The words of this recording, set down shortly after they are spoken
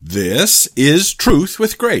This is Truth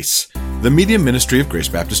with Grace, the media ministry of Grace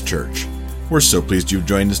Baptist Church. We're so pleased you've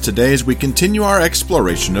joined us today as we continue our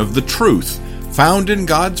exploration of the truth found in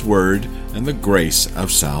God's Word and the grace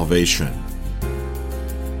of salvation.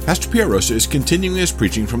 Pastor Pierre Rosa is continuing his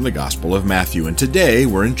preaching from the Gospel of Matthew, and today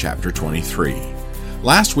we're in chapter 23.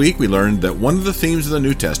 Last week we learned that one of the themes of the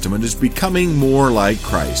New Testament is becoming more like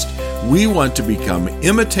Christ. We want to become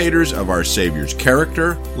imitators of our Savior's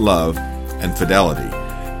character, love, and fidelity.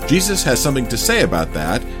 Jesus has something to say about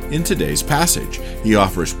that in today's passage. He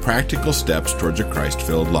offers practical steps towards a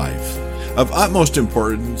Christ-filled life. Of utmost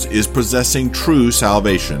importance is possessing true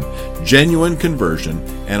salvation, genuine conversion,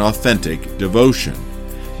 and authentic devotion.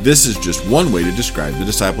 This is just one way to describe the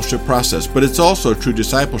discipleship process, but it's also true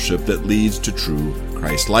discipleship that leads to true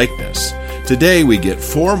Christ-likeness. Today we get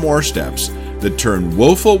 4 more steps that turn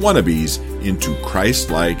woeful wannabes into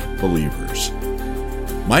Christ-like believers.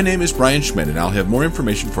 My name is Brian Schmidt, and I'll have more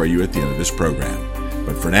information for you at the end of this program.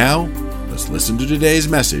 But for now, let's listen to today's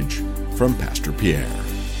message from Pastor Pierre.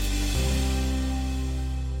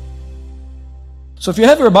 So if you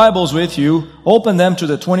have your Bibles with you, open them to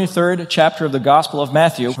the 23rd chapter of the Gospel of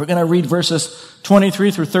Matthew. We're going to read verses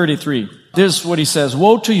 23 through 33. This is what he says.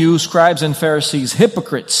 Woe to you, scribes and Pharisees,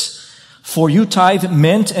 hypocrites! For you tithe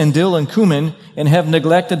mint and dill and cumin, and have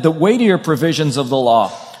neglected the weightier provisions of the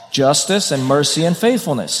law, justice and mercy and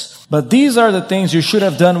faithfulness. But these are the things you should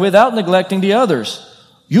have done without neglecting the others.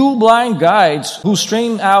 You blind guides who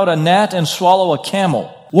strain out a gnat and swallow a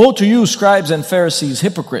camel. Woe to you, scribes and Pharisees,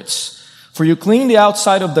 hypocrites! For you clean the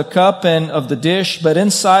outside of the cup and of the dish, but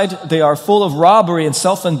inside they are full of robbery and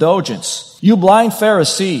self-indulgence. You blind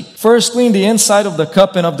Pharisee, first clean the inside of the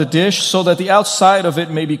cup and of the dish, so that the outside of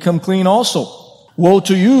it may become clean also. Woe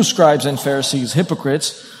to you, scribes and Pharisees,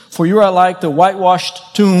 hypocrites! For you are like the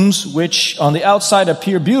whitewashed tombs, which on the outside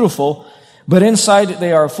appear beautiful, but inside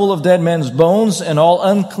they are full of dead men's bones and all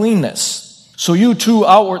uncleanness. So you too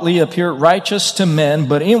outwardly appear righteous to men,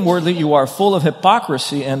 but inwardly you are full of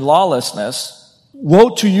hypocrisy and lawlessness. Woe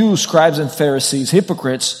to you, scribes and Pharisees,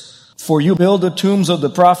 hypocrites! For you build the tombs of the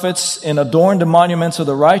prophets and adorn the monuments of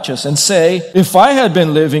the righteous, and say, if I had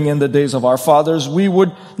been living in the days of our fathers, we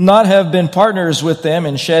would not have been partners with them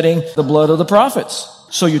in shedding the blood of the prophets.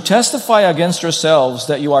 So you testify against yourselves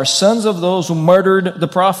that you are sons of those who murdered the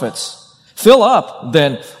prophets. Fill up,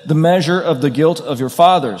 then, the measure of the guilt of your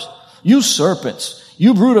fathers. You serpents,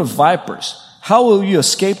 you brood of vipers, how will you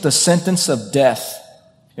escape the sentence of death?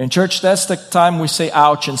 In church, that's the time we say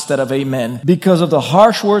ouch instead of amen, because of the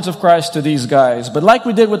harsh words of Christ to these guys. But like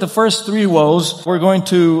we did with the first 3 woes, we're going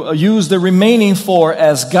to use the remaining 4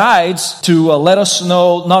 as guides to let us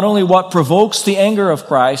know not only what provokes the anger of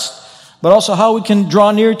Christ, but also how we can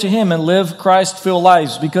draw near to Him and live Christ-filled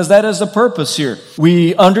lives, because that is the purpose here.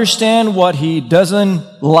 We understand what He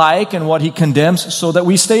doesn't like and what He condemns so that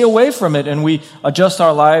we stay away from it and we adjust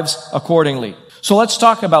our lives accordingly. So let's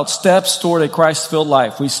talk about steps toward a Christ-filled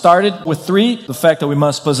life. We started with 3, the fact that we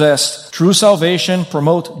must possess true salvation,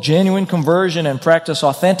 promote genuine conversion, and practice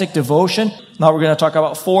authentic devotion. Now we're going to talk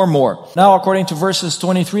about 4 more. Now, according to verses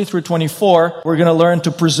 23 through 24, we're going to learn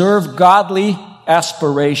to preserve godly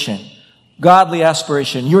aspiration. Godly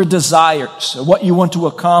aspiration, your desires, what you want to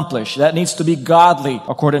accomplish, that needs to be godly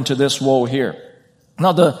according to this woe here.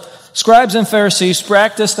 Now the scribes and Pharisees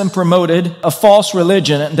practiced and promoted a false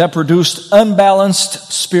religion that produced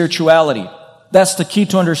unbalanced spirituality. That's the key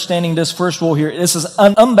to understanding this first woe here. This is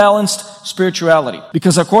an unbalanced spirituality.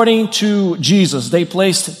 Because according to Jesus, they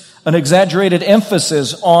placed an exaggerated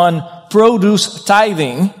emphasis on produce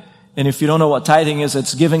tithing. And if you don't know what tithing is,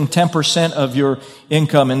 it's giving 10% of your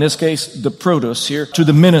income, in this case, the produce here, to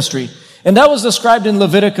the ministry. And that was described in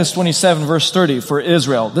Leviticus 27, verse 30 for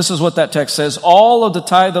Israel. This is what that text says. All of the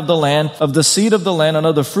tithe of the land, of the seed of the land, and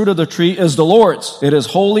of the fruit of the tree is the Lord's. It is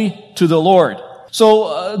holy to the Lord.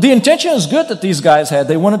 So the intention is good that these guys had.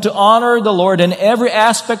 They wanted to honor the Lord in every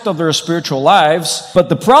aspect of their spiritual lives. But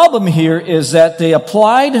the problem here is that they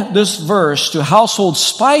applied this verse to household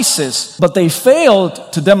spices, but they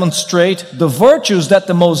failed to demonstrate the virtues that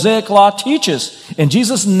the Mosaic law teaches. And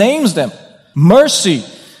Jesus names them: mercy,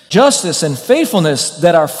 justice, and faithfulness,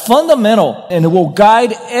 that are fundamental and will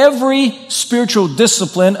guide every spiritual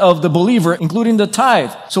discipline of the believer, including the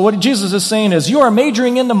tithe. So what Jesus is saying is, you are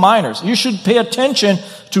majoring in the minors. You should pay attention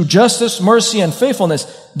to justice, mercy, and faithfulness.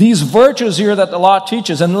 These virtues here that the law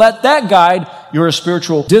teaches, and let that guide your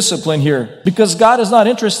spiritual discipline here. Because God is not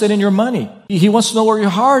interested in your money. He wants to know where your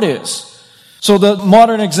heart is. So the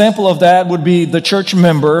modern example of that would be the church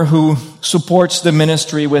member who supports the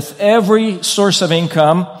ministry with every source of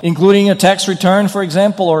income, including a tax return, for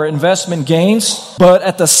example, or investment gains, but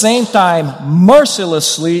at the same time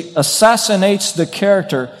mercilessly assassinates the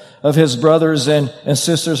character of his brothers and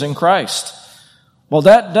sisters in Christ. Well,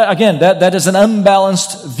 that is an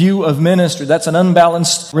unbalanced view of ministry. That's an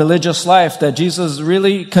unbalanced religious life that Jesus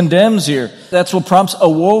really condemns here. That's what prompts a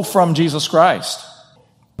woe from Jesus Christ.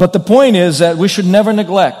 But the point is that we should never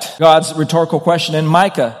neglect God's rhetorical question in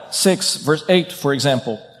Micah 6, verse 8, for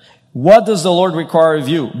example. What does the Lord require of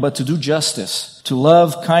you but to do justice, to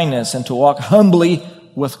love kindness, and to walk humbly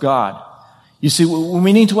with God? You see,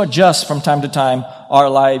 we need to adjust from time to time our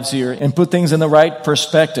lives here and put things in the right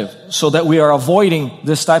perspective so that we are avoiding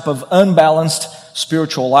this type of unbalanced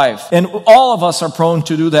spiritual life. And all of us are prone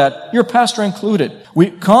to do that, your pastor included.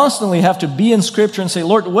 We constantly have to be in Scripture and say,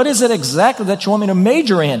 Lord, what is it exactly that you want me to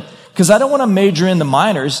major in? Because I don't want to major in the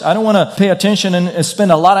minors. I don't want to pay attention and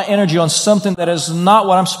spend a lot of energy on something that is not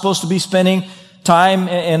what I'm supposed to be spending time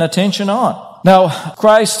and attention on. Now,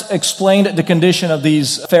 Christ explained the condition of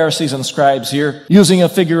these Pharisees and scribes here using a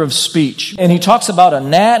figure of speech. And he talks about a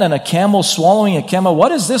gnat and a camel swallowing a camel.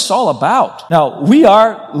 What is this all about? Now, we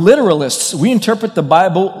are literalists. We interpret the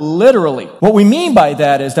Bible literally. What we mean by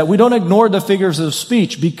that is that we don't ignore the figures of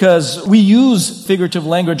speech because we use figurative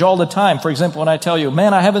language all the time. For example, when I tell you,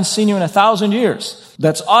 man, I haven't seen you in 1,000 years.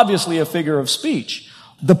 That's obviously a figure of speech.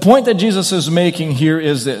 The point that Jesus is making here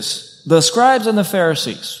is this. The scribes and the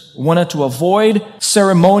Pharisees wanted to avoid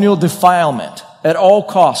ceremonial defilement at all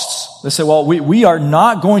costs. They said, well, we are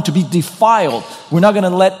not going to be defiled. We're not going to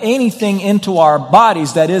let anything into our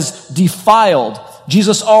bodies that is defiled.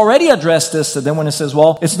 Jesus already addressed this to them when he says,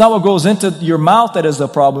 well, it's not what goes into your mouth that is the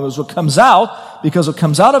problem. It's what comes out, because what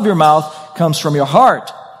comes out of your mouth comes from your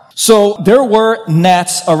heart. So there were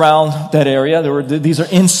gnats around that area. These are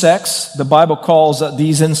insects. The Bible calls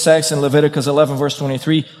these insects in Leviticus 11 verse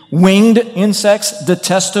 23, winged insects,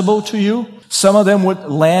 detestable to you. Some of them would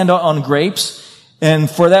land on grapes.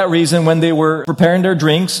 And for that reason, when they were preparing their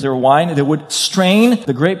drinks, their wine, they would strain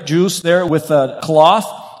the grape juice there with a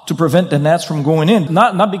cloth to prevent the gnats from going in.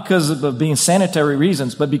 Not because of being sanitary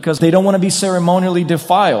reasons, but because they don't want to be ceremonially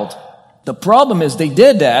defiled. The problem is they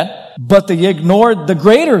did that, but they ignored the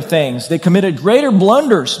greater things. They committed greater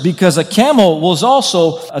blunders because a camel was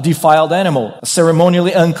also a defiled animal, a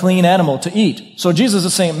ceremonially unclean animal to eat. So Jesus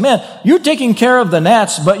is saying, man, you're taking care of the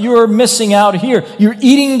gnats, but you're missing out here. You're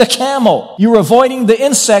eating the camel. You're avoiding the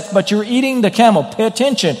insect, but you're eating the camel. Pay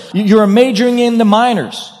attention. You're majoring in the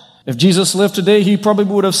minors. If Jesus lived today, he probably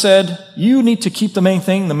would have said, you need to keep the main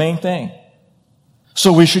thing the main thing.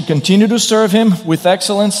 So we should continue to serve him with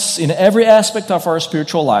excellence in every aspect of our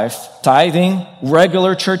spiritual life. Tithing,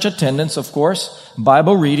 regular church attendance, of course,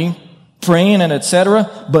 Bible reading, praying, and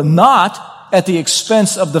etc., but not at the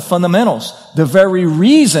expense of the fundamentals. The very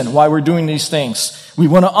reason why we're doing these things. We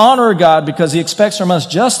want to honor God because he expects from us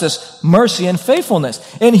justice, mercy, and faithfulness.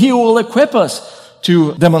 And he will equip us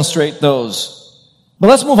to demonstrate those. But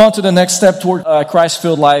let's move on to the next step toward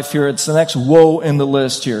Christ-filled life here. It's the next woe in the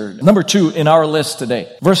list here. Number 2 in our list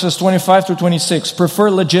today. Verses 25 through 26. Prefer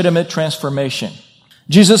legitimate transformation.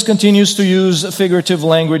 Jesus continues to use figurative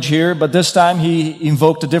language here, but this time he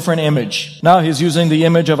invoked a different image. Now he's using the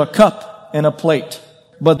image of a cup and a plate.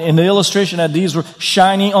 But in the illustration that these were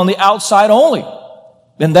shining on the outside only.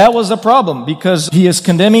 And that was the problem, because he is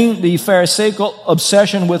condemning the Pharisaical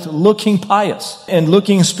obsession with looking pious and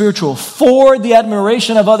looking spiritual for the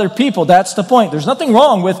admiration of other people. That's the point. There's nothing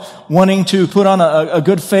wrong with wanting to put on a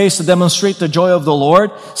good face to demonstrate the joy of the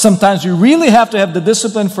Lord. Sometimes you really have to have the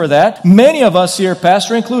discipline for that. Many of us here,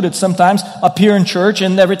 pastor included, sometimes appear in church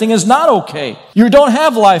and everything is not okay. You don't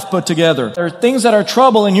have life put together. There are things that are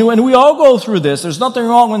troubling you, and we all go through this. There's nothing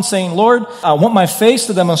wrong when saying, Lord, I want my face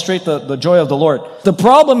to demonstrate the joy of the Lord. The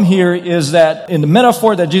problem here is that in the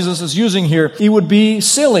metaphor that Jesus is using here, it would be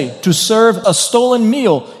silly to serve a stolen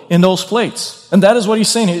meal in those plates. And that is what he's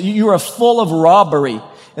saying here. You are full of robbery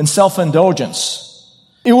and self-indulgence.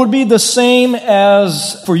 It would be the same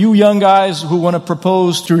as for you young guys who want to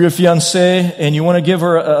propose to your fiancée and you want to give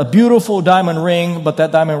her a beautiful diamond ring, but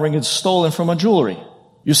that diamond ring is stolen from a jewelry.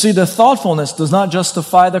 You see, the thoughtfulness does not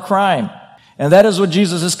justify the crime. And that is what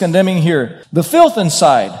Jesus is condemning here. The filth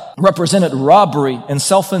inside represented robbery and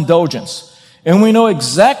self-indulgence. And we know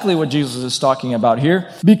exactly what Jesus is talking about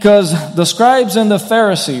here, because the scribes and the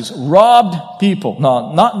Pharisees robbed people.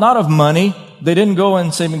 No, not of money. They didn't go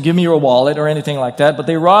and say, give me your wallet or anything like that, but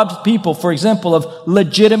they robbed people, for example, of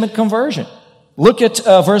legitimate conversion. Look at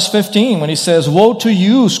verse 15 when he says, "Woe to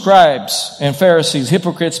you, scribes and Pharisees,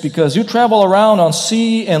 hypocrites, because you travel around on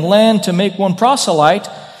sea and land to make one proselyte,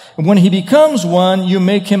 and when he becomes one, you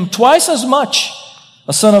make him twice as much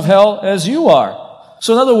a son of hell as you are."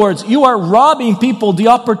 So in other words, you are robbing people the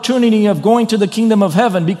opportunity of going to the kingdom of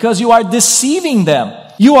heaven because you are deceiving them.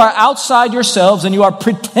 You are outside yourselves and you are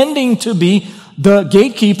pretending to be the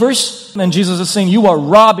gatekeepers. And Jesus is saying you are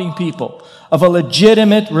robbing people of a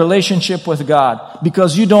legitimate relationship with God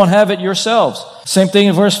because you don't have it yourselves. Same thing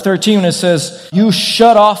in verse 13 when it says, "You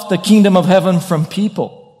shut off the kingdom of heaven from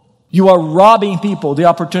people." You are robbing people the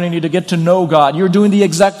opportunity to get to know God. You're doing the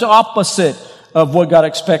exact opposite of what God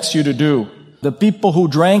expects you to do. The people who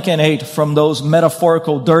drank and ate from those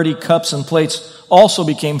metaphorical dirty cups and plates also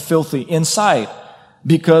became filthy inside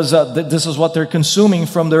because this is what they're consuming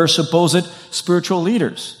from their supposed spiritual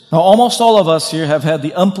leaders. Now, almost all of us here have had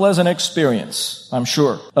the unpleasant experience, I'm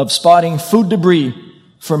sure, of spotting food debris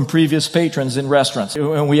from previous patrons in restaurants.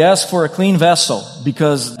 And we ask for a clean vessel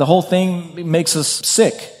because the whole thing makes us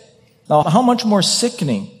sick. Now, how much more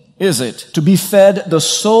sickening is it to be fed the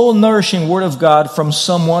soul-nourishing Word of God from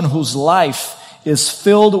someone whose life is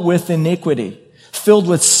filled with iniquity, filled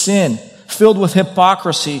with sin, filled with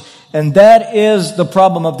hypocrisy? And that is the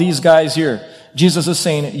problem of these guys here. Jesus is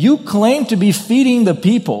saying, you claim to be feeding the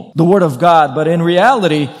people the Word of God, but in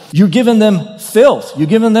reality, you're giving them filth. You're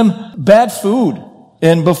giving them bad food.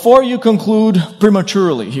 And before you conclude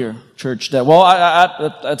prematurely here, church, that, well,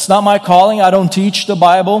 it's not my calling. I don't teach the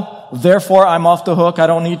Bible. Therefore, I'm off the hook. I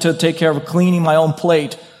don't need to take care of cleaning my own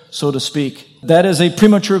plate, so to speak. That is a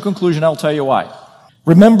premature conclusion. I'll tell you why.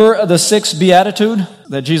 Remember the sixth beatitude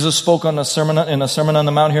that Jesus spoke on in a Sermon on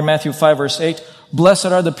the Mount here, Matthew 5, verse 8. "Blessed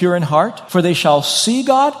are the pure in heart, for they shall see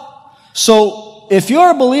God." So, if you're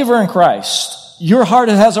a believer in Christ, your heart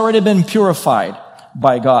has already been purified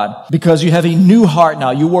by God because you have a new heart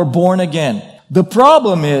now. You were born again. The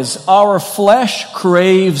problem is our flesh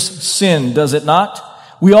craves sin, does it not?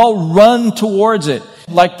 We all run towards it.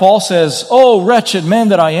 Like Paul says, "Oh, wretched man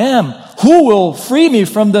that I am, who will free me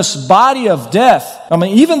from this body of death?" I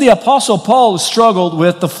mean, even the Apostle Paul struggled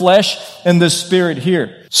with the flesh and the spirit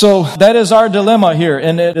here. So that is our dilemma here.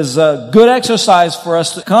 And it is a good exercise for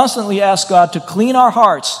us to constantly ask God to clean our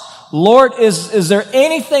hearts. Lord, is there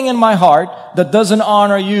anything in my heart that doesn't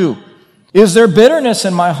honor you? Is there bitterness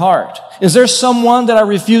in my heart? Is there someone that I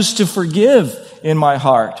refuse to forgive in my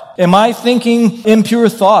heart? Am I thinking impure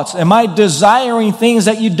thoughts? Am I desiring things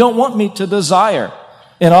that you don't want me to desire?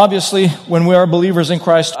 And obviously, when we are believers in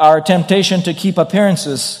Christ, our temptation to keep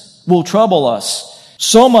appearances will trouble us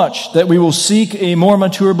so much that we will seek a more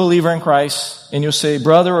mature believer in Christ. And you'll say,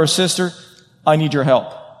 "Brother or sister, I need your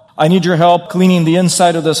help. I need your help cleaning the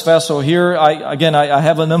inside of this vessel here. I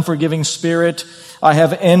have an unforgiving spirit. I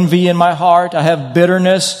have envy in my heart. I have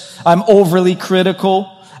bitterness. I'm overly critical.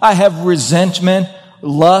 I have resentment,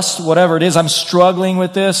 lust, whatever it is. I'm struggling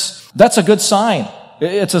with this." That's a good sign.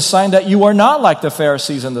 It's a sign that you are not like the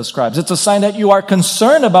Pharisees and the scribes. It's a sign that you are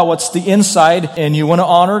concerned about what's the inside and you want to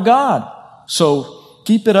honor God. So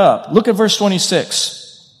keep it up. Look at verse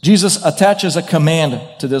 26. Jesus attaches a command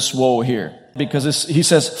to this woe here because he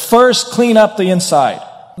says, "First clean up the inside."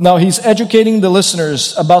 Now he's educating the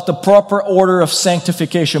listeners about the proper order of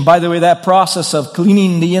sanctification. By the way, that process of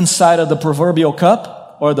cleaning the inside of the proverbial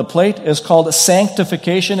cup or the plate is called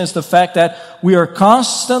sanctification. It's the fact that we are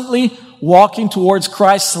constantly walking towards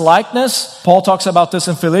Christ's likeness. Paul talks about this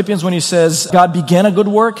in Philippians when he says, God began a good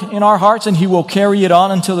work in our hearts and he will carry it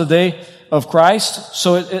on until the day of Christ.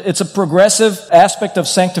 So it's a progressive aspect of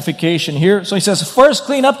sanctification here. So he says, first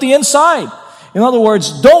clean up the inside. In other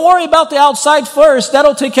words, don't worry about the outside first.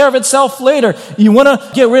 That'll take care of itself later. You want to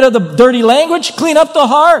get rid of the dirty language? Clean up the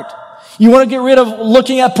heart. You want to get rid of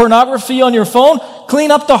looking at pornography on your phone?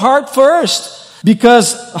 Clean up the heart first.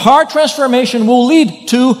 Because heart transformation will lead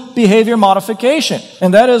to behavior modification.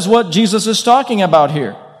 And that is what Jesus is talking about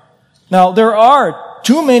here. Now, there are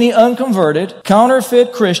too many unconverted,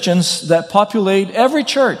 counterfeit Christians that populate every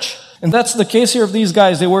church. And that's the case here of these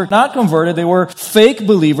guys. They were not converted. They were fake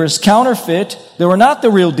believers, counterfeit. They were not the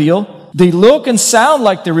real deal. They look and sound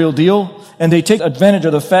like the real deal. And they take advantage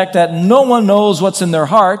of the fact that no one knows what's in their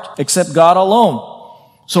heart except God alone.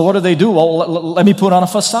 So what do? Well, let me put on a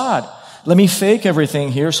facade. Let me fake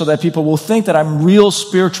everything here so that people will think that I'm real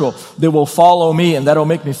spiritual. They will follow me and that'll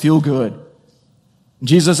make me feel good.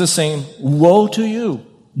 Jesus is saying, woe to you.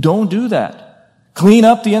 Don't do that. Clean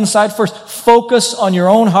up the inside first. Focus on your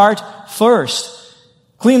own heart first.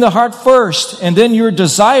 Clean the heart first, and then your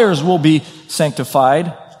desires will be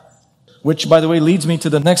sanctified. Which, by the way, leads me to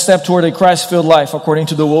the next step toward a Christ-filled life, according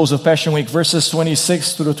to the woes of Passion Week, verses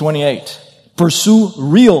 26 through 28. Pursue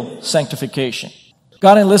real sanctification.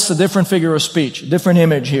 God enlists a different figure of speech, a different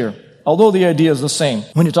image here. Although the idea is the same.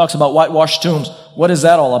 When he talks about whitewashed tombs, what is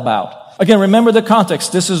that all about? Again, remember the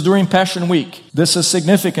context. This is during Passion Week. This is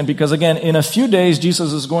significant because, again, in a few days,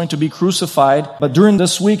 Jesus is going to be crucified. But during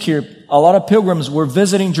this week here, a lot of pilgrims were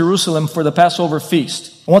visiting Jerusalem for the Passover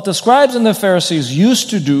feast. And what the scribes and the Pharisees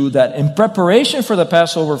used to do, that in preparation for the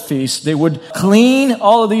Passover feast, they would clean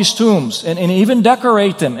all of these tombs and even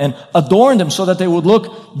decorate them and adorn them so that they would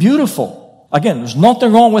look beautiful. Again, there's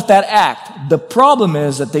nothing wrong with that act. The problem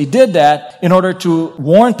is that they did that in order to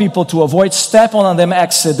warn people to avoid stepping on them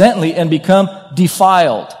accidentally and become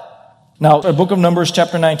defiled. Now, the book of Numbers,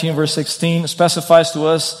 chapter 19, verse 16, specifies to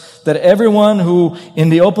us that everyone who in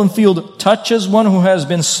the open field touches one who has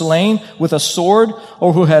been slain with a sword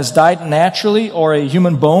or who has died naturally or a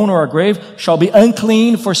human bone or a grave shall be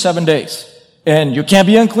unclean for 7 days. And you can't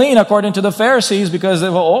be unclean according to the Pharisees because they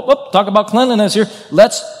talk about cleanliness here.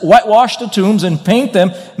 Let's whitewash the tombs and paint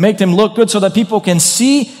them, make them look good so that people can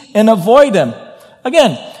see and avoid them.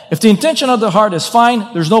 Again, if the intention of the heart is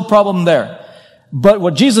fine, there's no problem there. But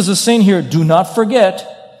what Jesus is saying here, do not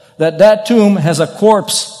forget that that tomb has a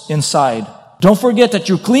corpse inside. Don't forget that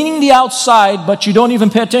you're cleaning the outside, but you don't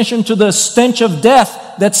even pay attention to the stench of death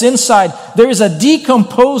that's inside. There is a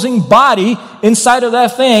decomposing body inside of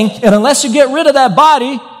that thing, and unless you get rid of that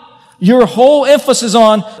body, your whole emphasis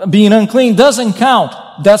on being unclean doesn't count.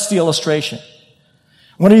 That's the illustration.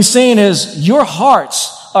 What he's saying is, your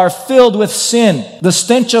hearts are filled with sin, the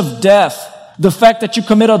stench of death, the fact that you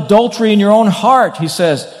commit adultery in your own heart, he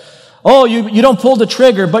says. Oh, you don't pull the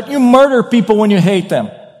trigger, but you murder people when you hate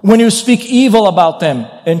them. When you speak evil about them.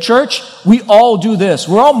 In church, we all do this.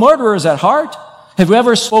 We're all murderers at heart. Have you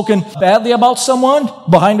ever spoken badly about someone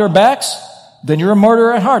behind their backs? Then you're a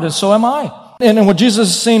murderer at heart, and so am I. And what Jesus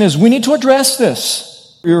is saying is, we need to address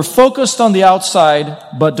this. You're focused on the outside,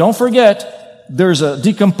 but don't forget, there's a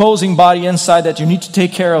decomposing body inside that you need to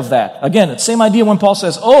take care of that. Again, it's the same idea when Paul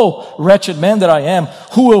says, oh, wretched man that I am,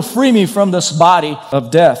 who will free me from this body of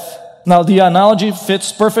death? Now, the analogy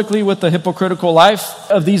fits perfectly with the hypocritical life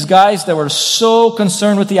of these guys that were so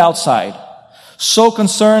concerned with the outside, so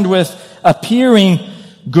concerned with appearing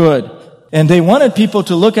good. And they wanted people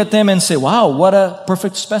to look at them and say, wow, what a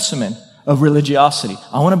perfect specimen of religiosity.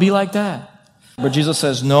 I want to be like that. But Jesus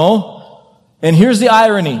says, no. And here's the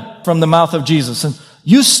irony from the mouth of Jesus. And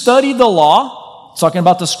you studied the law, talking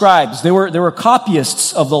about the scribes. They were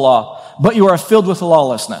copyists of the law, but you are filled with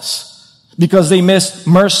lawlessness. Because they missed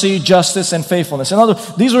mercy, justice, and faithfulness. In other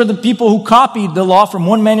words, these were the people who copied the law from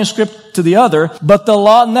one manuscript to the other, but the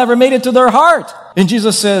law never made it to their heart. And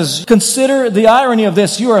Jesus says, consider the irony of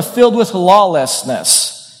this. You are filled with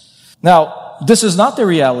lawlessness. Now, this is not the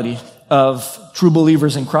reality of true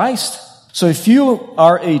believers in Christ. So if you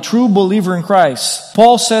are a true believer in Christ,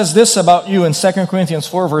 Paul says this about you in 2 Corinthians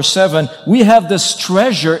 4 verse 7, we have this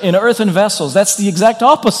treasure in earthen vessels. That's the exact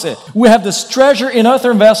opposite. We have this treasure in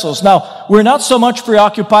earthen vessels. Now, we're not so much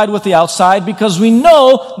preoccupied with the outside because we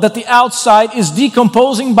know that the outside is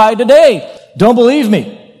decomposing by the day. Don't believe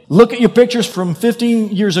me? Look at your pictures from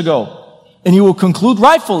 15 years ago, and you will conclude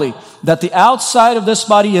rightfully that the outside of this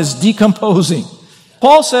body is decomposing.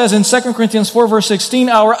 Paul says in 2 Corinthians 4 verse 16,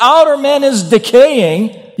 our outer man is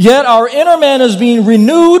decaying, yet our inner man is being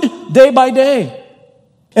renewed day by day.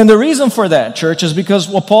 And the reason for that, church, is because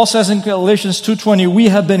what Paul says in Galatians 2:20, we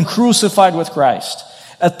have been crucified with Christ.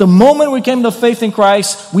 At the moment we came to faith in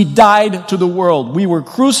Christ, we died to the world. We were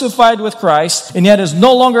crucified with Christ, and yet it is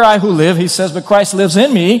no longer I who live, he says, but Christ lives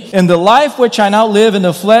in me. In the life which I now live in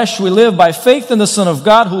the flesh, we live by faith in the Son of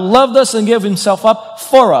God who loved us and gave himself up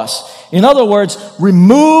for us. In other words,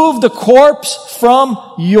 remove the corpse from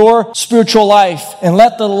your spiritual life and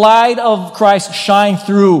let the light of Christ shine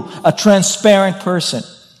through a transparent person.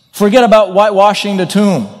 Forget about whitewashing the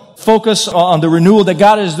tomb. Focus on the renewal that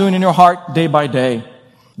God is doing in your heart day by day.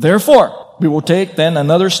 Therefore, we will take then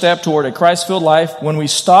another step toward a Christ-filled life when we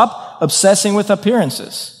stop obsessing with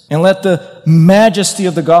appearances and let the majesty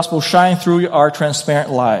of the gospel shine through our transparent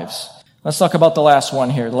lives. Let's talk about the last one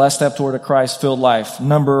here, the last step toward a Christ-filled life.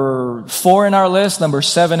 Number 4 in our list, number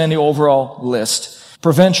 7 in the overall list.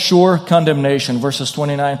 Prevent sure condemnation, verses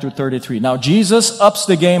 29 through 33. Now, Jesus ups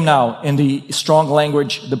the game now in the strong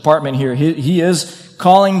language department here. He is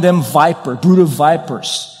calling them brood of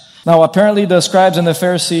vipers. Now, apparently the scribes and the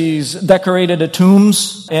Pharisees decorated the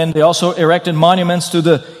tombs, and they also erected monuments to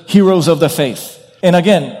the heroes of the faith. And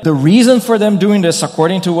again, the reason for them doing this,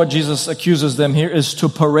 according to what Jesus accuses them here, is to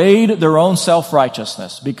parade their own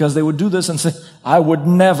self-righteousness. Because they would do this and say, I would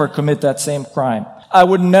never commit that same crime. I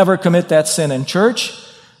would never commit that sin in church.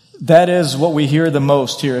 That is what we hear the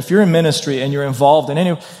most here. If you're in ministry and you're involved in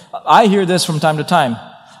any, I hear this from time to time.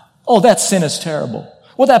 Oh, that sin is terrible.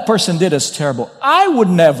 What that person did is terrible. I would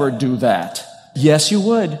never do that. Yes, you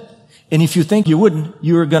would. And if you think you wouldn't,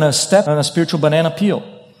 you're going to step on a spiritual banana peel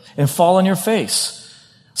and fall on your face.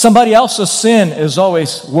 Somebody else's sin is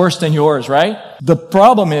always worse than yours, right? The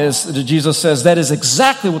problem is, that Jesus says, that is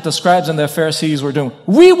exactly what the scribes and the Pharisees were doing.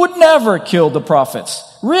 We would never kill the prophets.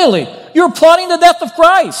 Really? You're plotting the death of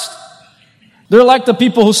Christ. They're like the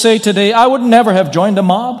people who say today, I would never have joined the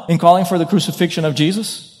mob in calling for the crucifixion of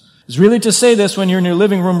Jesus. It's really to say this when you're in your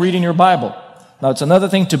living room reading your Bible. Now, it's another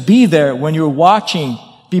thing to be there when you're watching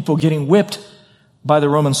people getting whipped by the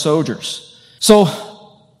Roman soldiers. So,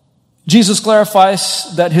 Jesus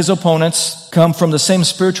clarifies that his opponents come from the same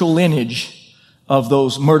spiritual lineage of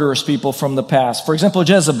those murderous people from the past. For example,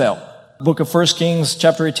 Jezebel. The book of 1 Kings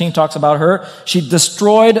chapter 18 talks about her. She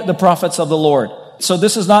destroyed the prophets of the Lord. So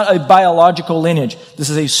this is not a biological lineage. This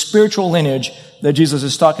is a spiritual lineage that Jesus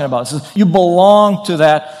is talking about. He says, you belong to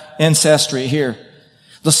that ancestry here.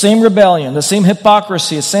 The same rebellion, the same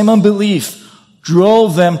hypocrisy, the same unbelief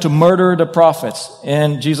drove them to murder the prophets.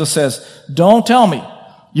 And Jesus says, don't tell me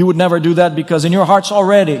you would never do that, because in your hearts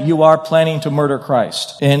already you are planning to murder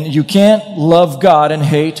Christ. And you can't love God and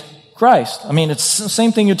hate Christ. I mean, it's the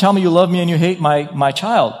same thing you tell me you love me and you hate my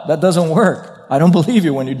child. That doesn't work. I don't believe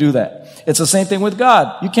you when you do that. It's the same thing with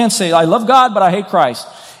God. You can't say, I love God, but I hate Christ.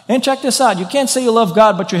 And check this out. You can't say you love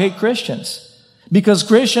God, but you hate Christians. Because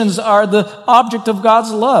Christians are the object of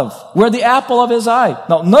God's love. We're the apple of His eye.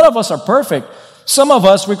 Now, none of us are perfect. Some of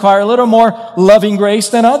us require a little more loving grace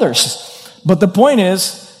than others. But the point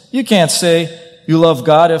is, you can't say you love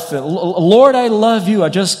God if, Lord, I love you, I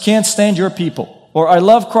just can't stand your people. Or I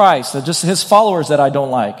love Christ, they're just His followers that I don't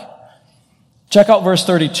like. Check out verse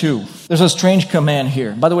 32. There's a strange command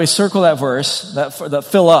here. By the way, circle that verse, that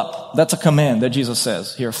fill up. That's a command that Jesus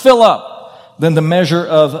says here. Fill up, then the measure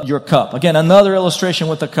of your cup. Again, another illustration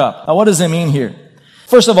with the cup. Now, what does it mean here?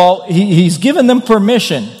 First of all, he's given them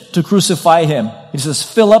permission to crucify Him. He says,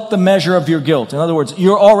 fill up the measure of your guilt. In other words,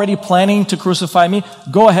 you're already planning to crucify me.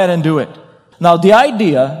 Go ahead and do it. Now, the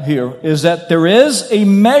idea here is that there is a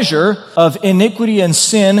measure of iniquity and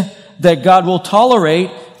sin that God will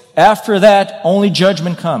tolerate. After that, only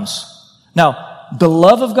judgment comes. Now, the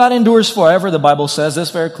love of God endures forever. The Bible says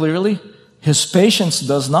this very clearly. His patience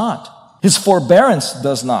does not. His forbearance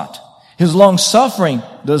does not. His long-suffering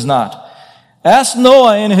does not. Ask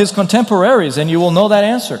Noah and his contemporaries, and you will know that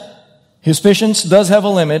answer. His patience does have a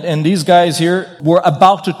limit, and these guys here were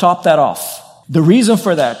about to top that off. The reason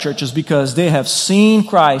for that, church, is because they have seen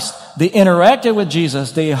Christ. They interacted with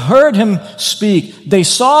Jesus. They heard Him speak. They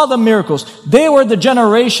saw the miracles. They were the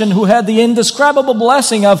generation who had the indescribable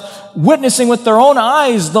blessing of witnessing with their own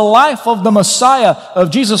eyes the life of the Messiah,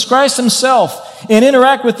 of Jesus Christ Himself, and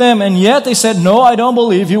interact with them. And yet they said, no, I don't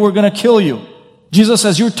believe you. We're going to kill you. Jesus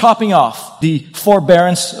says, you're topping off the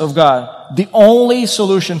forbearance of God. The only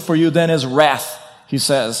solution for you then is wrath, He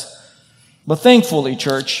says. But thankfully,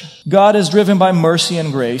 church, God is driven by mercy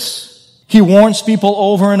and grace. He warns people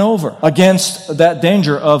over and over against that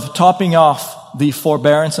danger of topping off the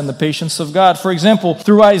forbearance and the patience of God. For example,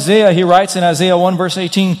 through Isaiah, He writes in Isaiah 1 verse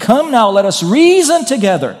 18, come now, let us reason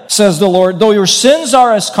together, says the Lord. Though your sins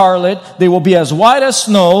are as scarlet, they will be as white as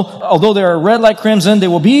snow. Although they are red like crimson, they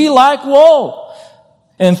will be like wool.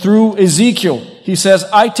 And through Ezekiel, He says,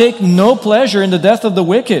 I take no pleasure in the death of the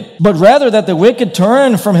wicked, but rather that the wicked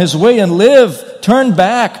turn from his way and live. Turn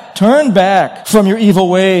back from your evil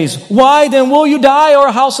ways. Why then will you die,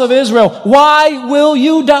 O house of Israel? Why will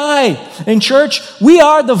you die? In church, we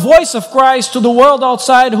are the voice of Christ to the world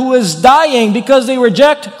outside who is dying because they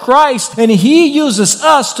reject Christ. And He uses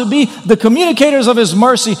us to be the communicators of His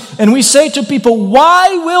mercy. And we say to people, why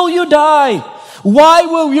will you die? Why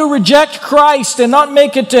will you reject Christ and not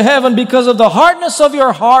make it to heaven because of the hardness of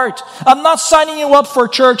your heart? I'm not signing you up for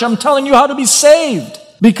church. I'm telling you how to be saved.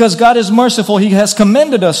 Because God is merciful, He has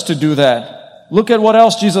commended us to do that. Look at what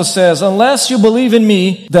else Jesus says. Unless you believe in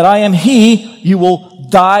me, that I am He, you will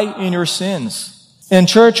die in your sins. In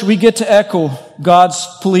church, we get to echo God's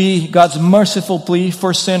plea, God's merciful plea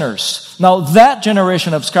for sinners. Now, that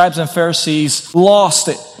generation of scribes and Pharisees lost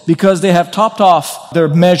it because they have topped off their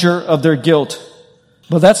measure of their guilt.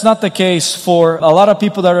 But that's not the case for a lot of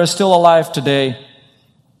people that are still alive today.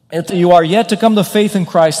 If you are yet to come to faith in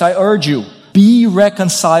Christ, I urge you, be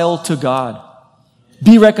reconciled to God.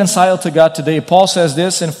 Be reconciled to God today. Paul says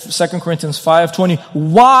this in 2 Corinthians 5:20.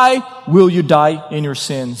 Why will you die in your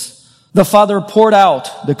sins? The Father poured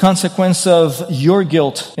out the consequence of your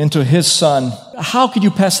guilt into His Son. How could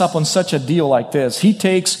you pass up on such a deal like this? He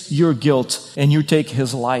takes your guilt and you take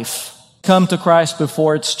His life. Come to Christ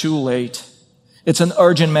before it's too late. It's an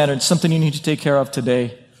urgent matter. It's something you need to take care of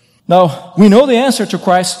today. Now, we know the answer to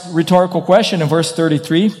Christ's rhetorical question in verse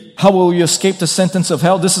 33. How will you escape the sentence of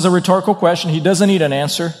hell? This is a rhetorical question. He doesn't need an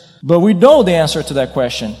answer. But we know the answer to that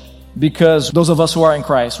question. Because those of us who are in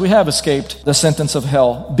Christ, we have escaped the sentence of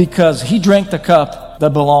hell because He drank the cup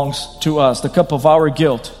that belongs to us, the cup of our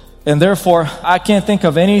guilt. And therefore, I can't think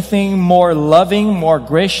of anything more loving, more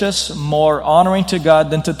gracious, more honoring to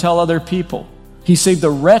God than to tell other people, He saved a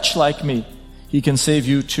wretch like me. He can save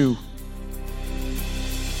you too.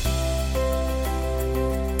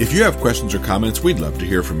 If you have questions or comments, we'd love to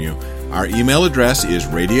hear from you. Our email address is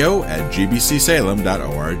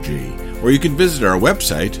radio@gbcsalem.org. Or you can visit our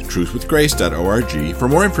website, truthwithgrace.org, for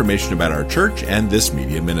more information about our church and this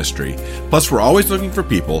media ministry. Plus, we're always looking for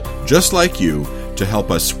people just like you to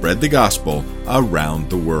help us spread the gospel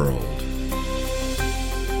around the world.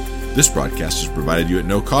 This broadcast is provided you at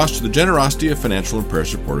no cost to the generosity of financial and prayer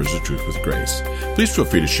supporters of Truth with Grace. Please feel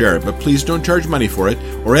free to share it, but please don't charge money for it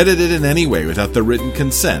or edit it in any way without the written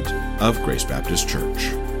consent of Grace Baptist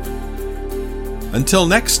Church. Until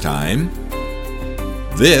next time,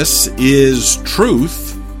 this is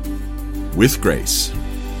Truth with Grace.